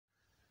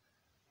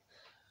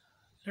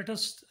Let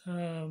us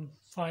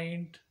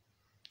find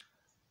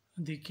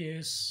the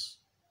case,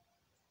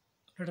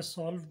 let us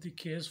solve the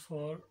case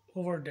for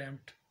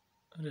overdamped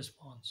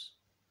response.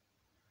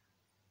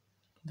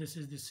 This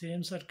is the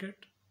same circuit.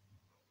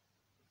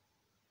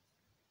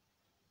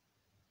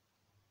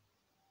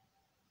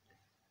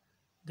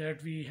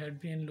 That we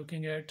had been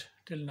looking at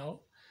till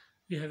now.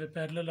 We have a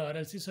parallel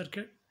RLC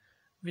circuit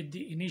with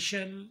the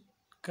initial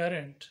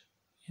current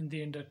in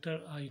the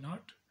inductor I0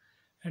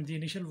 and the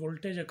initial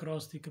voltage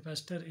across the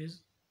capacitor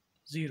is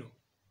 0.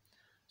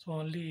 So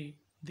only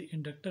the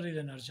inductor is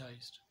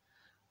energized.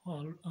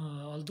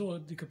 Although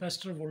the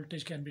capacitor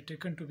voltage can be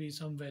taken to be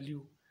some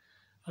value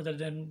other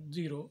than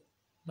 0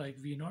 like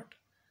V0,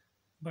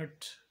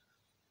 but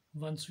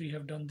once we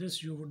have done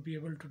this you would be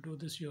able to do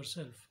this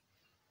yourself.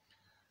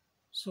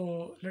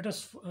 So let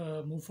us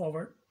move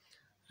forward.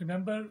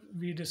 Remember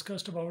we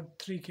discussed about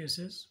three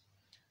cases.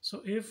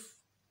 So if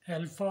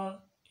alpha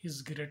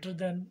is greater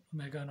than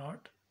omega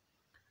naught,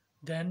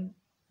 then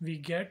we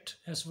get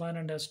S1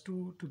 and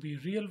S2 to be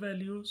real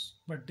values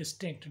but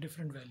distinct,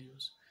 different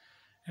values.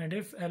 And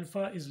if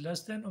alpha is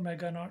less than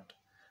omega naught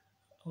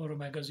or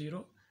omega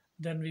 0,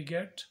 then we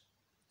get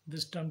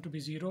this term to be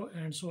 0,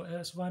 and so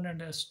S1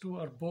 and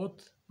S2 are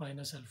both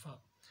minus alpha.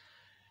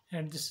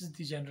 And this is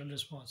the general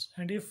response.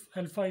 And if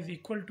alpha is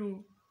equal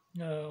to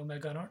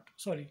omega naught,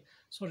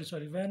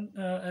 when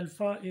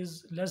alpha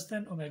is less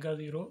than omega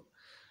 0,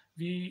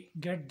 we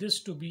get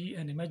this to be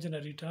an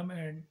imaginary term,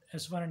 and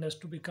S1 and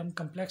S2 become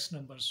complex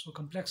numbers, so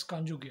complex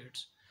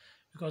conjugates,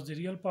 because the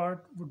real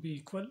part would be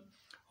equal,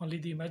 only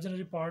the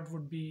imaginary part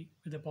would be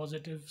with a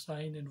positive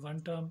sign in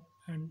one term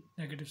and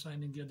negative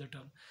sign in the other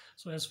term.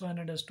 So S1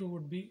 and S2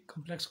 would be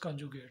complex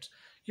conjugates.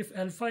 If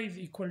alpha is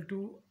equal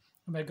to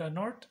omega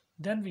naught,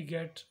 then we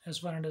get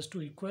S1 and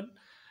S2 equal,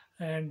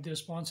 and the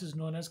response is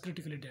known as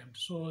critically damped.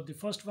 So the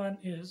first one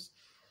is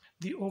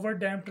the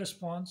overdamped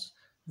response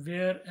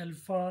where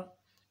alpha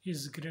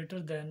is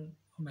greater than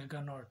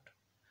omega naught,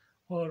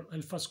 or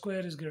alpha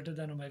square is greater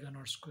than omega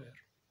naught square,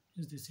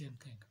 is the same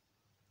thing.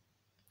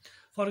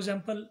 For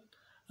example,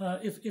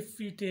 if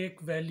we take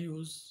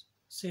values,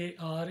 say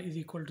R is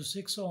equal to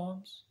 6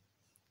 ohms,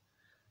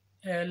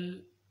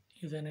 L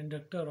is an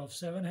inductor of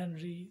 7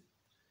 Henry,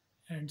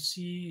 and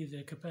C is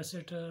a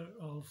capacitor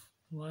of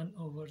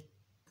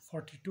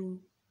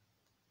 1/42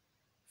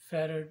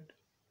 farad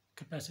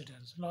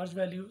capacitance. Large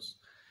values,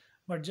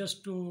 but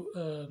just to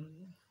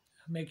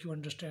make you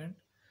understand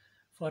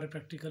for a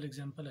practical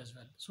example as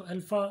well. So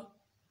alpha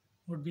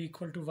would be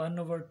equal to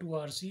 1/2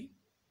 RC.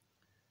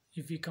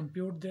 If we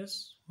compute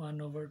this,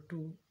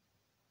 1/2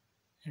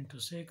 into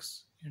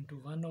 6 into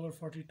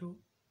 1/42,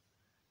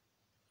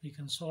 we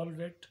can solve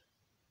it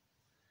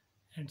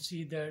and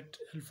see that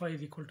alpha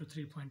is equal to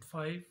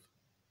 3.5.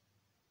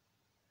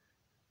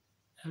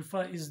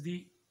 Alpha is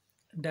the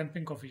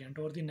damping coefficient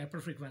or the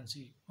Nepper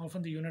frequency.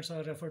 Often the units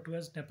are referred to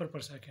as Nepper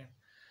per second.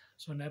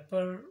 So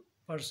Nepper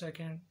per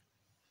second,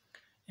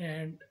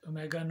 and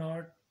omega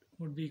naught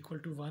would be equal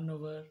to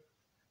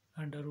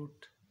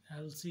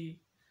 1/√LC.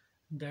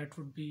 That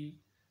would be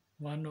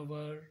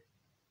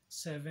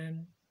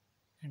 1/7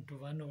 into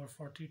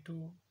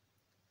 1/42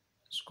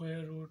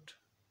 square root.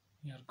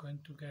 We are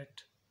going to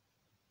get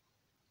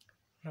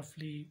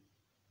roughly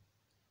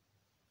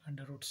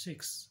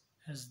 √6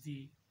 as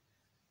the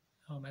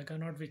omega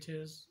naught, which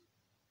is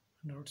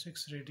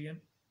 √6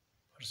 radian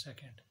per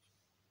second.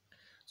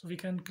 So we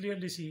can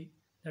clearly see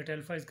that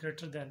alpha is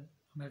greater than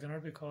omega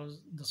naught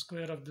because the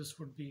square of this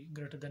would be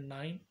greater than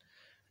 9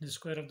 and the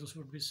square of this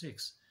would be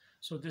 6.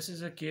 So this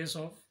is a case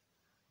of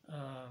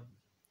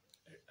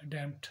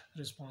damped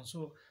response.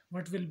 So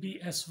what will be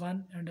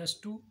S1 and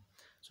S2?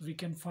 So we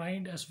can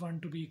find S1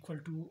 to be equal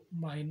to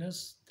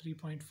minus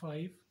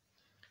 3.5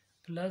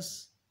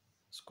 plus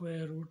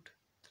square root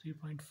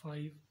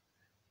 3.5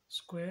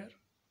 square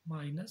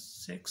minus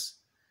 6,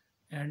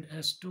 and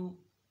S2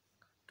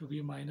 to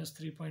be minus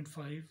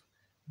 3.5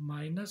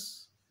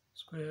 minus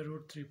square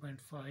root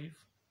 3.5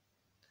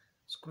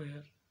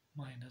 square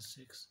minus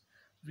 6.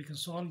 We can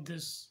solve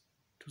this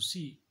to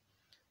see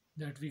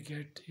that we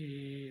get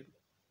a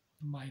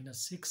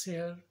minus 6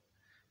 here,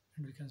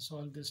 and we can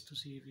solve this to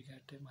see if we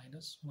get a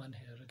minus 1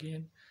 here.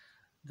 Again,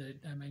 the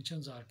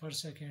dimensions are per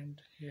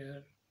second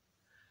here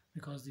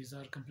because these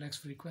are complex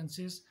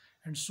frequencies,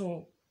 and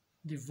so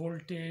the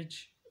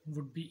voltage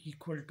would be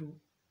equal to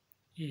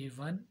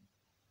A1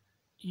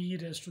 e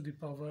raised to the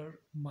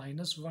power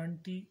minus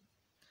 1t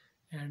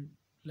and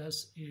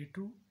plus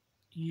A2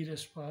 e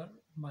raised to power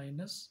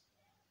minus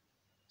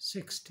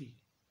 6t.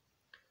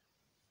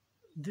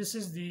 This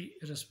is the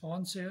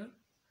response here.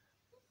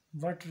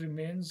 What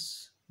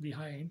remains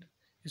behind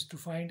is to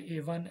find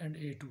A1 and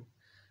A2.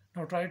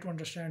 Now try to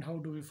understand how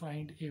do we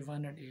find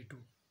A1 and A2.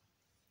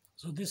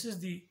 So this is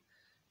the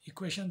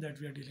equation that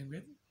we are dealing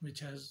with, which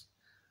has,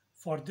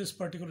 for this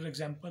particular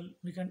example,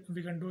 we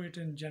can do it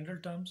in general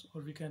terms,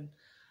 or we can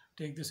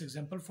take this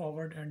example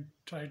forward and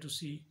try to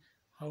see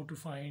how to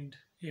find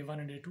A1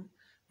 and A2.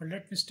 But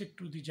let me stick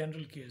to the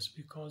general case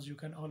because you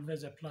can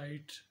always apply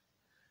it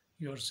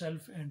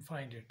yourself and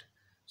find it.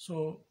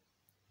 So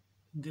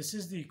this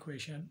is the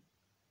equation.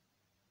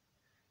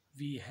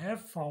 We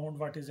have found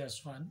what is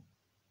S1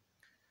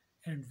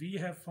 and we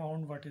have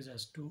found what is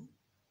S2,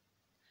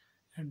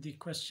 and the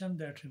question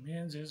that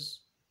remains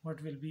is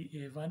what will be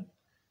A1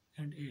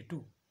 and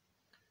A2.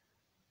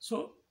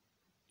 So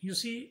you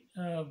see,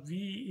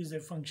 V is a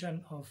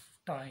function of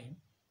time.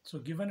 So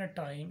given a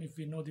time, if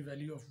we know the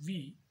value of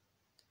V,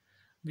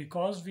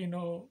 because we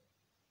know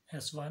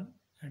S1,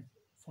 and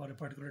for a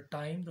particular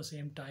time, the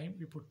same time,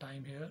 we put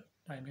time here,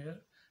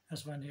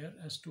 S1 here,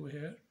 S2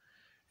 here,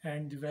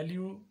 and the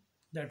value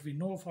that we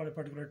know for a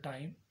particular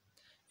time,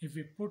 if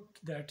we put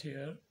that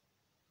here,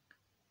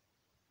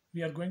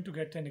 we are going to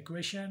get an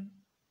equation,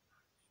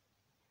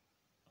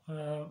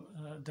 the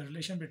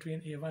relation between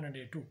A1 and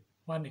A2,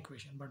 one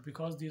equation. But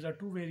because these are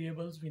two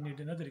variables, we need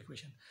another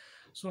equation.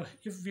 So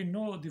if we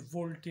know the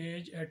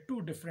voltage at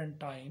two different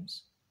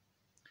times,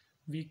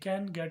 we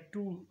can get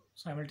two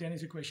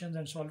simultaneous equations,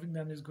 and solving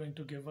them is going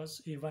to give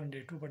us A1 and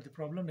A2. But the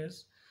problem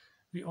is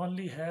we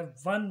only have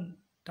one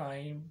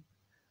time,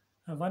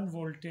 one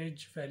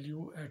voltage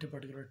value at a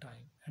particular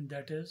time, and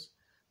that is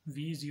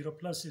V0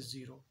 plus is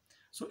 0.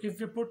 So if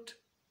we put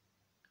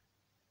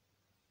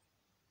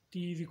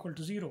t is equal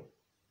to 0,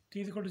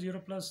 t is equal to 0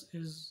 plus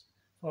is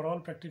for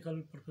all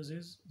practical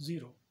purposes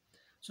 0.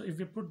 So if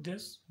we put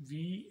this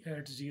V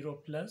at 0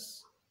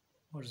 plus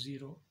or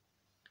 0,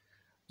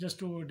 just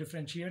to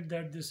differentiate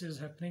that this is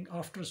happening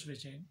after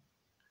switching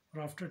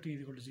or after t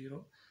is equal to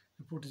 0,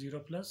 we put 0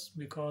 plus,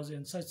 because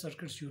in such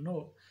circuits you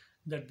know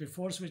that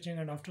before switching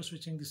and after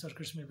switching the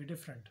circuits may be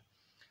different.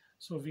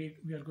 So we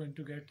are going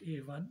to get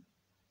A1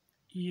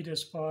 e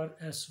raised power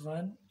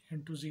S1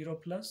 into 0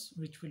 plus,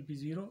 which will be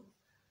 0,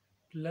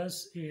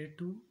 plus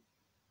A2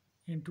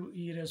 into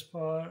e raised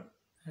power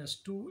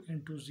S2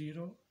 into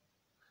 0.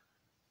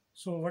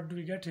 So what do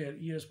we get here?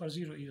 E raised power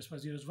 0, e raised power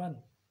 0 is 1.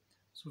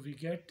 So we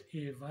get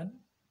A1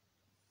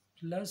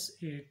 plus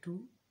A2,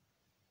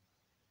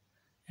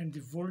 and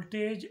the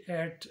voltage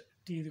at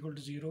t is equal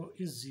to 0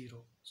 is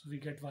 0. So we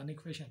get one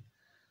equation.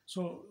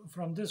 So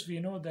from this we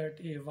know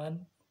that A1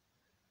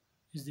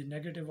 is the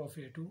negative of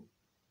A2,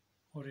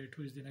 or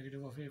A2 is the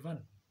negative of A1.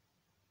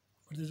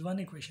 But this is one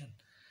equation.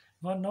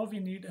 Well, now we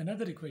need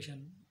another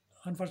equation.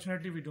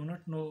 Unfortunately, we do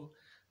not know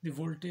the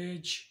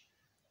voltage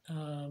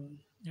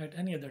at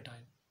any other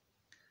time.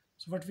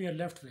 So what we are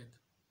left with,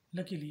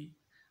 luckily,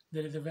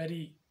 there is a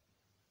very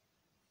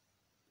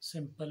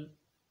simple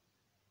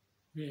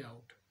way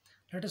out.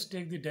 Let us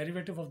take the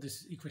derivative of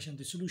this equation,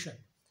 the solution.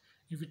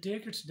 If we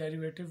take its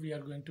derivative, we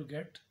are going to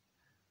get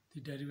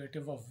the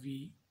derivative of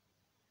V,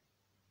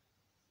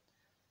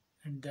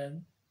 and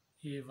then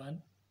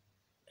A1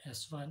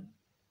 S1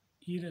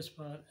 e raised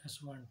power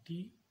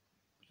S1t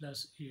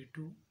plus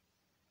A2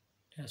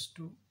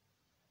 S2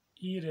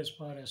 e raised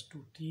power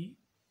S2t.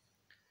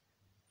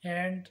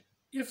 And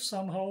if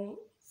somehow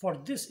for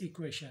this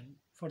equation,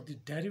 for the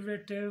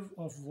derivative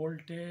of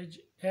voltage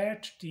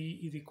at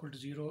t is equal to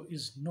 0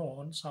 is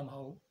known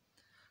somehow,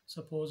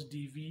 suppose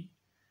dV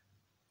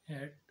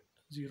at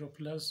 0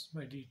 plus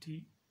by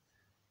dt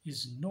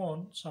is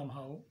known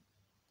somehow,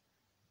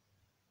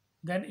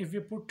 then if we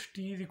put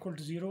t is equal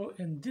to 0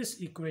 in this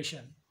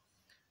equation,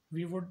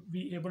 we would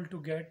be able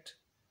to get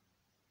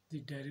the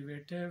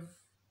derivative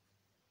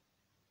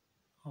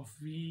of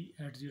V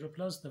at 0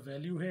 plus, the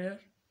value here.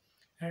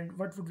 And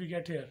what would we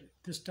get here?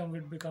 This term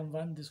would become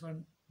 1, this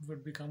one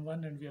would become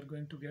 1, and we are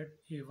going to get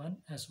A1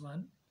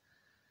 S1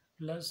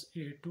 plus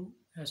A2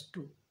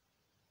 S2.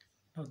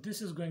 Now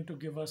this is going to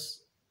give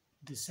us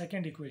the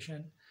second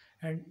equation,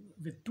 and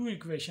with two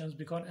equations,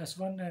 because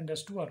S1 and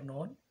S2 are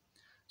known,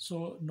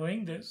 so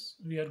knowing this,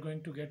 we are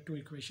going to get two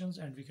equations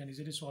and we can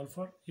easily solve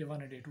for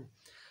A1 and A2.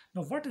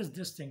 Now what is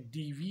this thing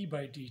dV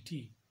by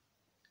dt?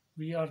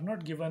 We are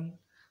not given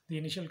the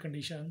initial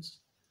conditions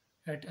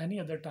at any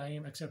other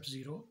time except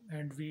 0,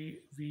 and we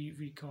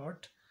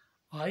got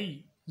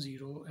I0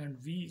 and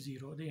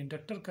V0, the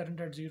inductor current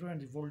at 0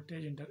 and the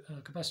voltage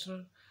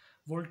capacitor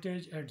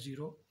voltage at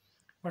 0,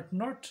 but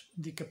not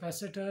the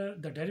capacitor,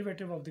 the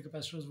derivative of the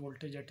capacitor's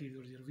voltage at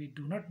t0. We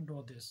do not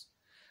know this.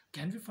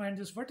 Can we find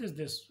this? What is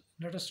this?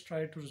 Let us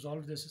try to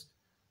resolve this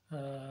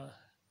in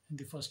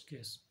the first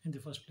place.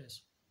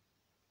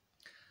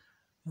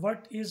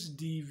 What is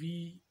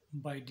dV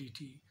by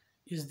dt?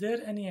 Is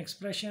there any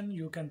expression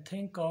you can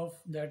think of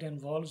that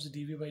involves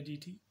dV by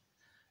dt?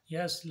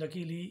 Yes,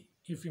 luckily,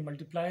 if we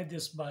multiply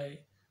this by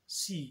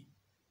C,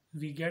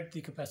 we get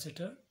the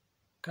capacitor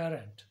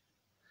current.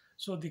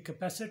 So the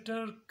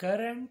capacitor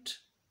current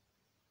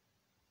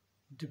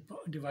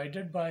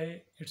divided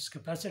by its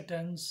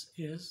capacitance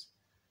is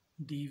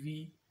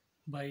dV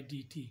by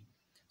dt.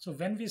 So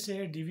when we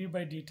say dV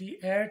by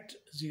dt at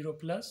 0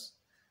 plus,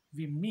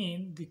 we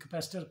mean the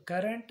capacitor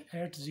current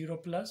at 0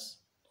 plus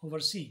over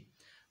C.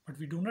 But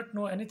we do not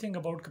know anything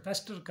about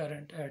capacitor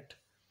current at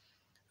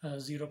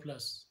 0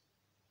 plus.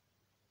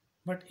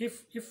 But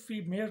if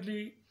we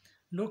merely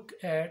look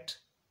at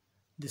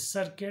the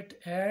circuit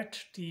at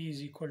t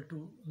is equal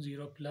to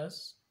 0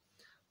 plus,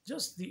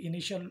 just the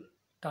initial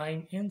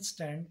time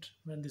instant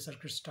when the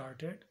circuit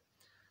started,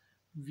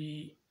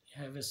 we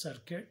have a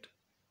circuit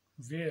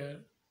where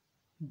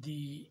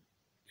the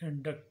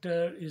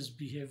inductor is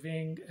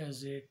behaving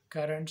as a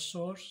current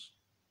source,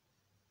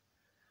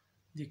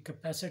 the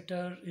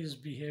capacitor is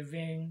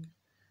behaving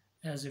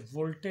as a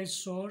voltage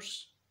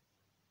source,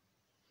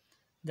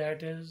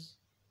 that is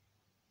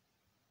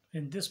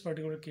in this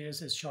particular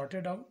case is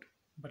shorted out.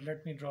 But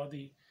let me draw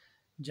the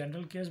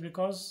general case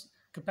because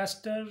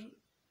capacitor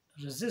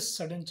resists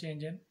sudden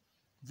change in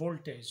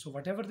voltage. So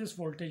whatever this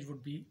voltage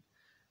would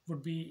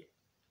be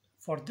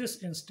for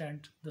this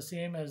instant the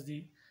same as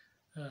the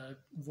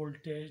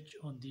voltage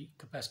on the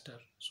capacitor.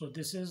 So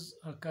this is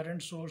a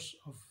current source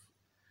of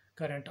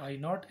current I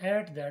naught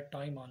at that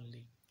time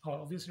only.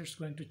 Obviously it's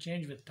going to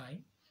change with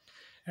time,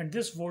 and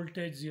this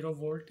voltage 0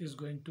 volt is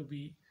going to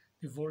be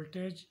the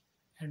voltage,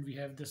 and we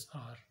have this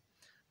R.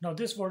 Now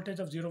this voltage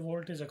of 0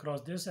 volt is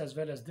across this as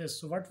well as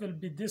this. So what will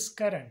be this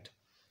current?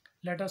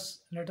 Let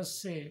us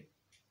say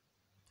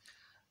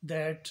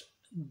that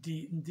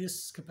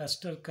this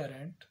capacitor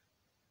current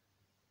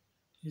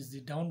is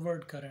the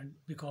downward current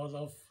because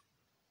of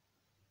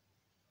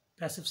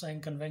passive sign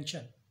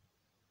convention.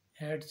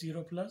 Add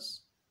 0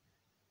 plus.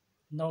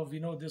 Now we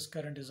know this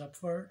current is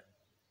upward,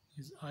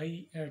 is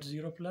I at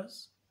 0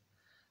 plus.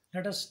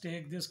 Let us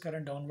take this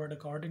current downward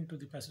according to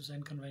the passive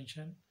sign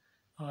convention,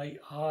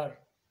 IR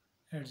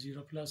at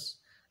 0 plus.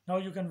 Now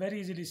you can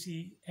very easily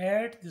see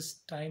at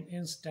this time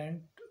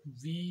instant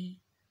the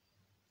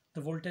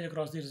voltage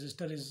across the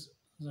resistor is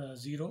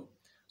 0.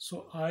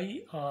 So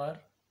IR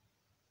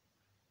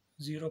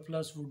 0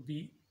 plus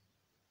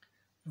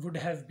would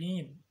have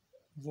been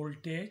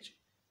voltage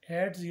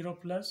at 0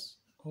 plus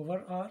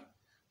over R,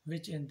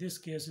 which in this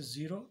case is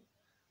 0.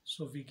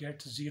 So we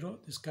get 0.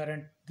 This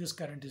current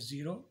is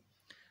 0.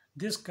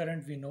 This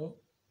current we know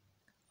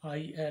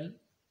IL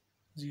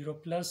 0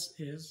 plus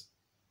is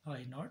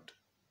I naught,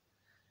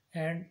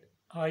 and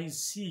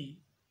IC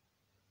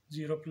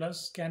 0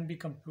 plus can be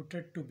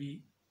computed to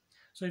be,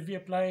 so if we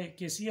apply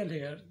KCL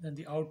here, then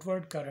the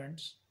outward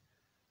currents,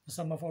 the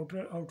sum of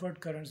outward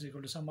currents is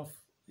equal to sum of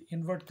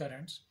inward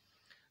currents.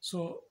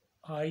 So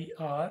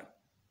IR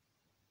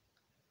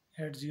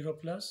at 0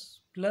 plus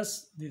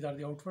these are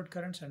the outward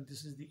currents and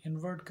this is the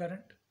inward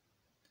current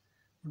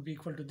would be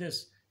equal to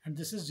this, and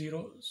this is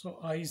 0. So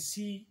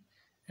IC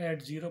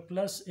at 0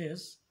 plus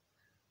is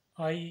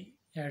I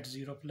at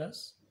 0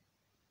 plus,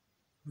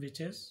 which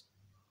is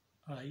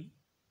I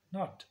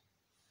naught.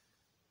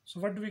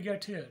 So what do we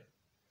get here?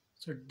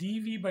 So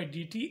dV by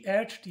dt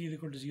at t is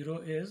equal to 0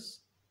 is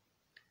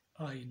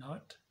I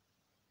naught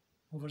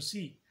over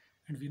C,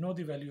 and we know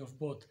the value of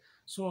both.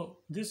 So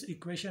this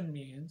equation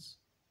means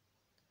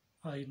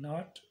I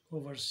naught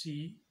over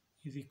C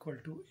is equal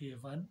to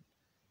A1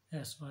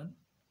 S1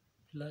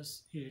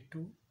 plus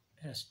A2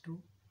 S2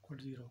 equal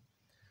to 0.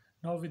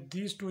 Now with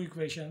these two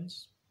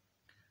equations,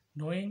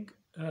 knowing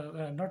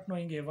not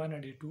knowing A1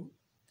 and A2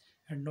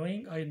 and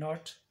knowing I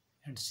naught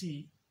and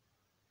C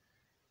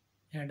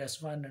and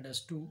S1 and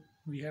S2,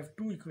 we have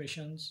two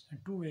equations and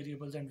two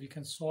variables, and we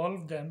can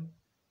solve them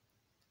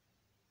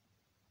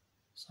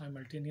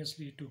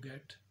simultaneously to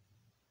get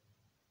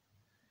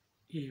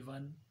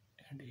A1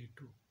 and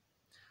A2.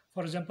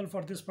 For example,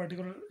 for this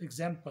particular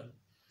example,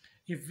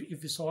 if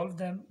we solve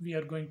them, we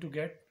are going to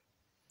get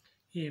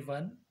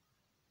A1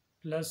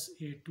 plus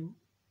A2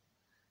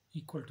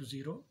 equal to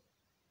 0,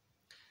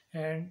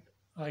 and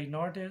I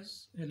naught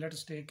is, let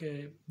us take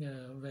a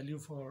value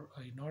for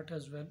I naught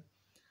as well.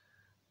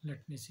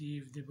 Let me see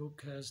if the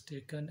book has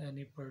taken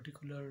any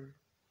particular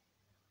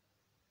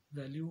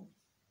value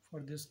for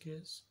this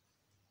case.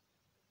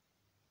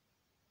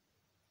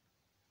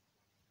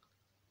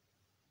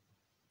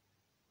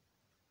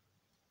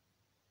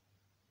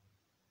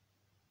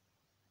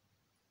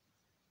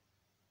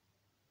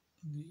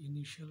 The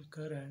initial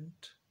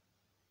current,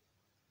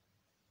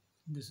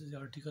 this is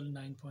article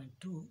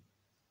 9.2.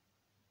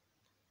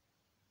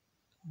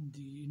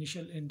 The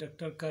initial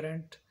inductor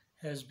current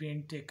has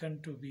been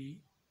taken to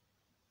be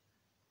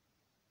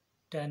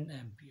 10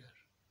 ampere.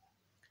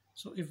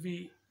 So if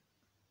we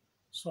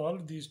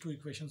solve these two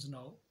equations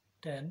now,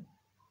 10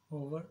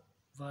 over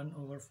 1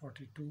 over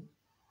 42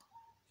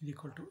 is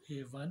equal to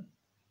A1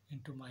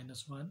 into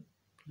minus 1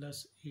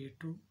 plus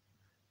A2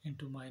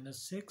 into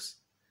minus 6.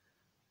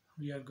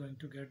 We are going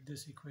to get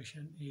this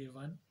equation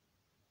A1,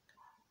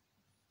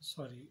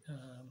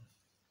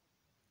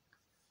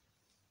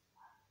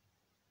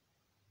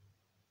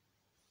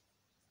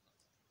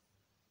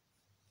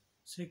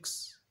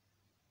 6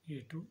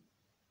 A2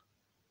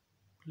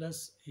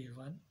 plus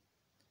A1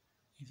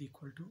 is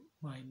equal to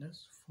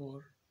minus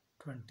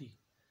 420.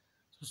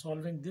 So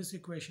solving this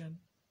equation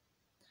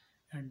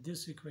and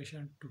this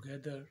equation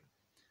together,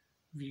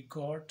 we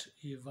got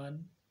A1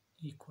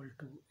 equal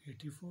to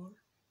 84,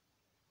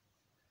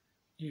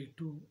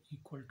 A2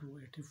 equal to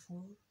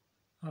 84,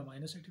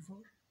 minus 84,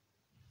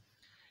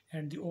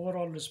 and the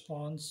overall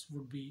response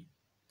would be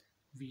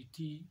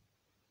Vt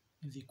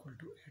is equal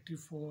to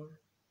 84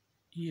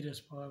 e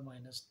raised power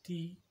minus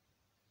t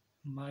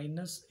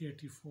minus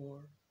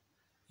 84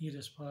 e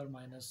raised power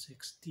minus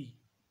 6t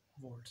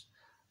volts.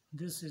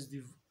 This is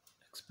the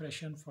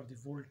expression for the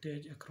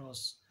voltage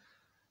across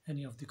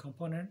any of the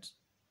components,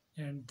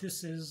 and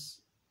this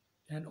is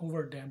an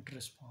overdamped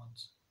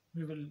response.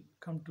 We will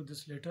come to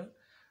this later.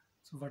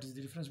 So what is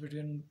the difference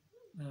between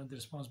the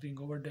response being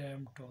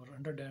overdamped or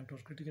underdamped or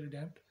critically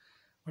damped?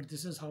 But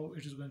this is how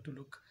it is going to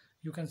look.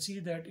 You can see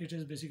that it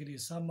is basically a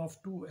sum of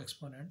two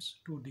exponents,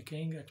 two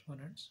decaying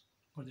exponents,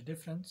 or the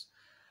difference,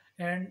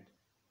 and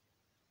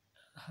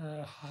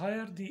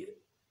higher the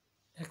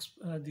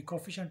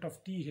coefficient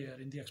of t here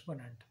in the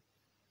exponent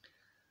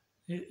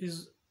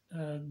is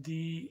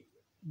the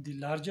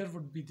larger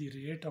would be the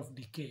rate of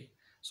decay.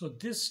 So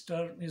this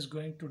term is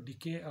going to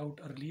decay out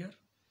earlier,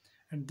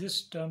 and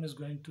this term is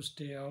going to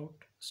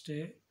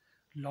stay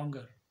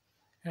longer.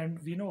 And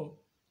we know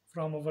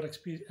from our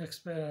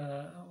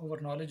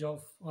our knowledge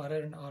of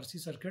RL and RC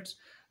circuits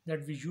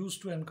that we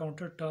used to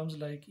encounter terms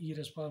like e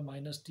raised power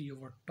minus t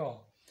over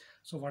tau.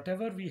 So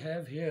whatever we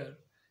have here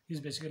is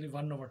basically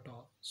 1 over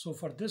tau. So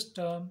for this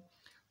term,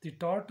 the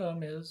tau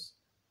term is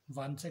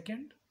 1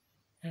 second,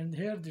 and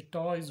here the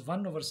tau is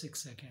 1 over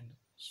 6 second.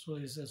 So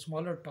it's a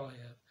smaller tau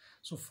here.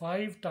 So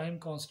 5 time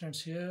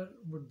constants here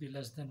would be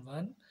less than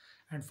 1,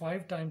 and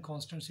 5 time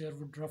constants here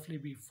would roughly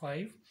be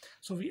 5.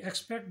 So we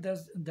expect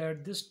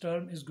that this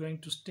term is going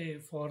to stay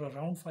for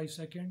around 5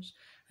 seconds,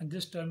 and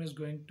this term is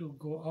going to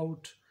go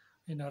out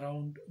in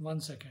around 1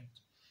 second.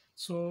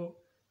 So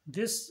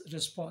this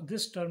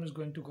term is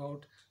going to go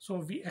out. So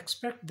we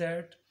expect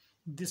that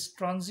this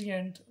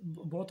transient,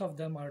 both of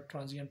them are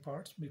transient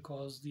parts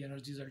because the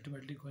energy is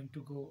ultimately going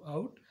to go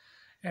out,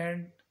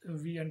 and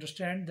we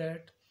understand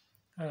that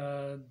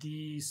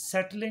the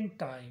settling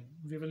time,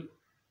 we will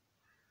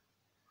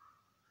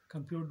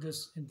compute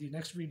this in the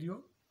next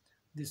video.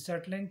 The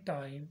settling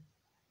time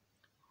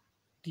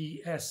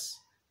Ts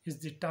is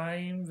the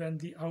time when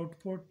the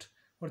output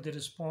or the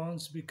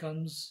response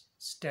becomes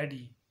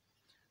steady,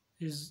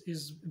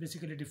 is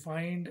basically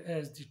defined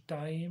as the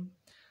time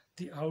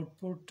the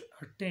output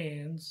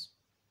attains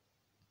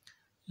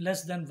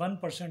less than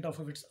 1%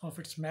 of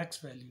its max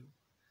value.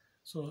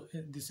 So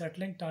the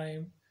settling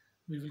time,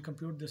 we will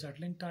compute the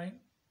settling time,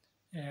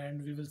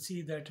 and we will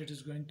see that it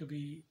is going to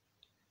be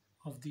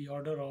of the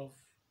order of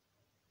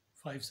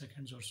 5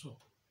 seconds or so.